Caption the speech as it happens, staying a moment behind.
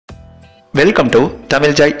Welcome to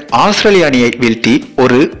Tamil Joy. ஆஸ்திரேலிய அணியை வீழ்த்தி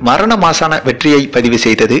ஒரு மரண மாசான வெற்றியை பதிவு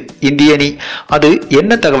செய்தது இந்திய அணி. அது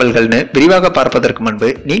என்ன தகவல்கள்னு விரிவாக பார்ப்பதற்கு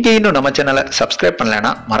முன்பு நீங்க இன்னும் நம்ம சேனலை சப்ஸ்கிரைப்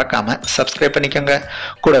பண்ணலன்னா மறக்காம சப்ஸ்கிரைப் பண்ணிக்கோங்க.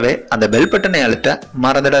 கூடவே அந்த பெல் பட்டனை அழுத்த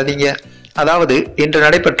மறந்துடாதீங்க. அதாவது இன்று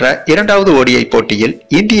நடைபெற்ற இரண்டாவது ODI போட்டியில்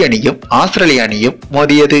இந்திய அணியும் ஆஸ்திரேலிய அணியும்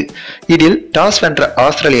மோதியது. இதில் டாஸ் வென்ற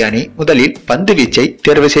ஆஸ்திரேலிய அணி முதலில் பந்து வீச்சை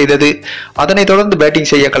தேர்வு செய்தது. அதனைத் தொடர்ந்து பேட்டிங்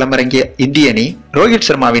செய்ய களமிறங்கிய இந்திய அணி ரோஹித்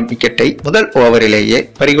சர்மாவின் விக்கெட்டை முதல் ஓவரிலேயே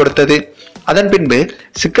பறிகொடுத்தது. அதன் பின்பு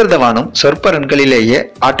சிக்கர் தவானும் சொற்ப ரன்களிலேயே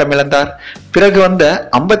ஆட்டமிழந்தார். பிறகு வந்த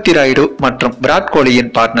அம்பத்தி ராயுடு மற்றும் விராட்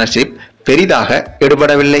கோலியின் பார்ட்னர்ஷிப் பெரிதாக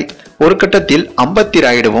எடுபடவில்லை. ஒரு கட்டத்தில் அம்பத்தி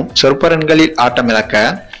ராயுடுவும் சொற்ப ரன்களில் ஆட்டமிழக்க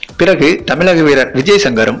பிறகு தமிழக வீரர் விஜய்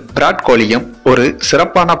சங்கரும் விராட் கோலியும் ஒரு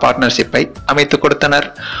சிறப்பான பார்ட்னர்ஷிப்பை அமைத்துக் கொடுத்தனர்.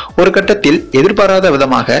 ஒரு கட்டத்தில் எதிர்பாராத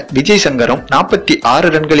விதமாக விஜய் சங்கரும்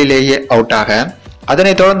 46 ரன்களிலேயே அவுட் ஆக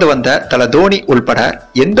அதனைத் தொடர்ந்து வந்த தல தோனி உள்பட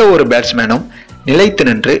எந்த ஒரு பேட்ஸ்மேனும் நிலைத்து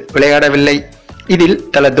நின்று விளையாடவில்லை. இதில்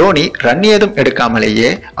தல தோனி ரன் ஏதும் எடுக்காமலேயே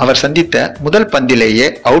அவர் சந்தித்த முதல் பந்திலேயே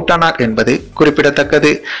அவுட் ஆனார் என்பது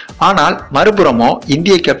குறிப்பிடத்தக்கது. ஆனால் மறுபுறமோ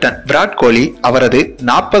இந்திய கேப்டன் விராட் கோலி அவரது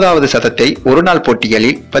 40வது சதத்தை ஒருநாள்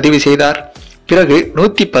போட்டிகளில் பதிவு செய்தார். பிறகு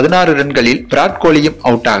 116 ரன்களில் விராட் கோலியும்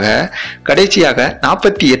அவுட் ஆக கடைசியாக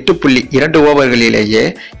 48.2 ஓவர்களிலேயே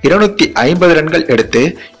 250 ரன்கள் எடுத்து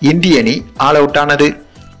இந்திய அணி ஆல் அவுட் ஆனது.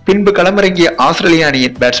 பின்பு களமிறங்கிய ஆஸ்திரேலிய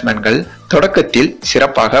அணியின் பேட்ஸ்மேன்கள் தொடக்கத்தில்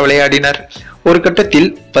சிறப்பாக விளையாடினர். ஒரு கட்டத்தில்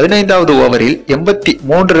 15வது ஓவரில்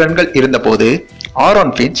 83 ரன்கள் இருந்தபோது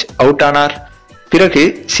ஆரோன் பிஞ்ச் அவுட் ஆனார். பிறகு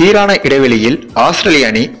சீரான இடைவெளியில்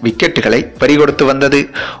ஆஸ்திரேலிய அணி விக்கெட்டுகளை பறிகொடுத்து வந்தது.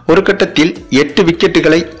 ஒரு கட்டத்தில் 8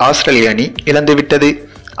 விக்கெட்டுகளை ஆஸ்திரேலிய அணி இழந்துவிட்டது.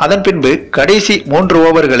 அதன் பின்பு கடைசி 3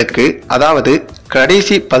 ஓவர்களுக்கு, அதாவது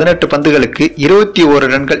கடைசி 18 பந்துகளுக்கு 21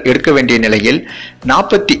 ரன்கள் எடுக்க வேண்டிய நிலையில்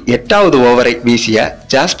 48வது ஓவரை வீசிய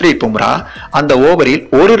ஜஸ்பிரீத் பும்ரா அந்த ஓவரில்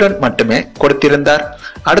 1 ரன் மட்டுமே கொடுத்திருந்தார்.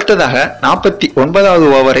 அடுத்ததாக 49வது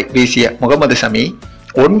ஓவரை வீசிய முகமது ஷமி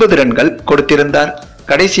 9 ரன்கள் கொடுத்திருந்தார்.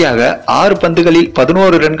 கடைசியாக 6 பந்துகளில்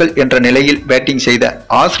 11 ரன்கள் என்ற நிலையில் பேட்டிங் செய்த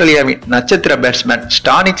ஆஸ்திரேலியாவின் நட்சத்திர பேட்ஸ்மேன்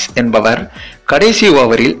ஸ்டானிக்ஸ் என்பவர் கடைசி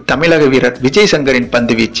ஓவரில் தமிழக வீரர் விஜய் சங்கரின்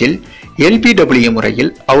பந்து வீச்சில் LBW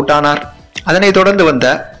முறையில் அவுட் ஆனார். அதனைத் தொடர்ந்து வந்த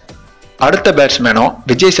அடுத்த பேட்ஸ்மேனோ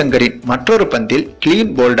விஜய் சங்கரின் மற்றொரு பந்தில்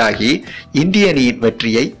கிளீன் போல்ட் ஆகி இந்திய அணியின்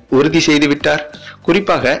வெற்றியை உறுதி செய்துவிட்டார்.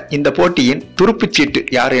 குறிப்பாக இந்த போட்டியின் துருப்புச்சீட்டு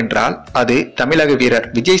யார் என்றால் அது தமிழக வீரர்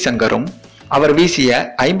விஜய் சங்கரும் அவர் வீசிய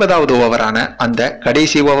 50வது ஓவரான அந்த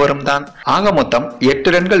கடைசி ஓவரும் தான். ஆக மொத்தம்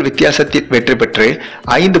 8 ரன்கள் வித்தியாசத்தில் வெற்றி பெற்று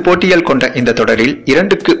 5 போட்டிகள் கொண்ட இந்த தொடரில்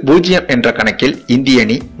 2-0 என்ற கணக்கில் இந்திய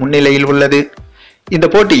அணி முன்னிலையில் உள்ளது. இந்த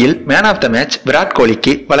போட்டியில் man of the match Virat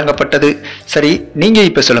கோலிக்கு வழங்கப்பட்டது. சரி, நீங்க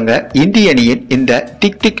இப்ப சொல்லுங்க, இந்திய அணியின் இந்த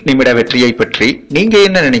திக் நிமிட வெற்றியை பற்றி நீங்க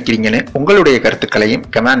என்ன நினைக்கிறீங்கன்னு உங்களுடைய கருத்துக்களையும்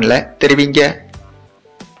கமெண்ட்ல தெரிவிங்க.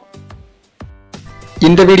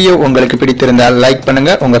 இந்த வீடியோ உங்களுக்கு பிடித்திருந்தால் லைக்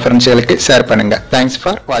பண்ணுங்க, உங்க ஃப்ரெண்ட்ஸ்களுக்கு ஷேர் பண்ணுங்க. தேங்க்ஸ்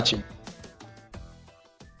ஃபார் வாட்சிங்.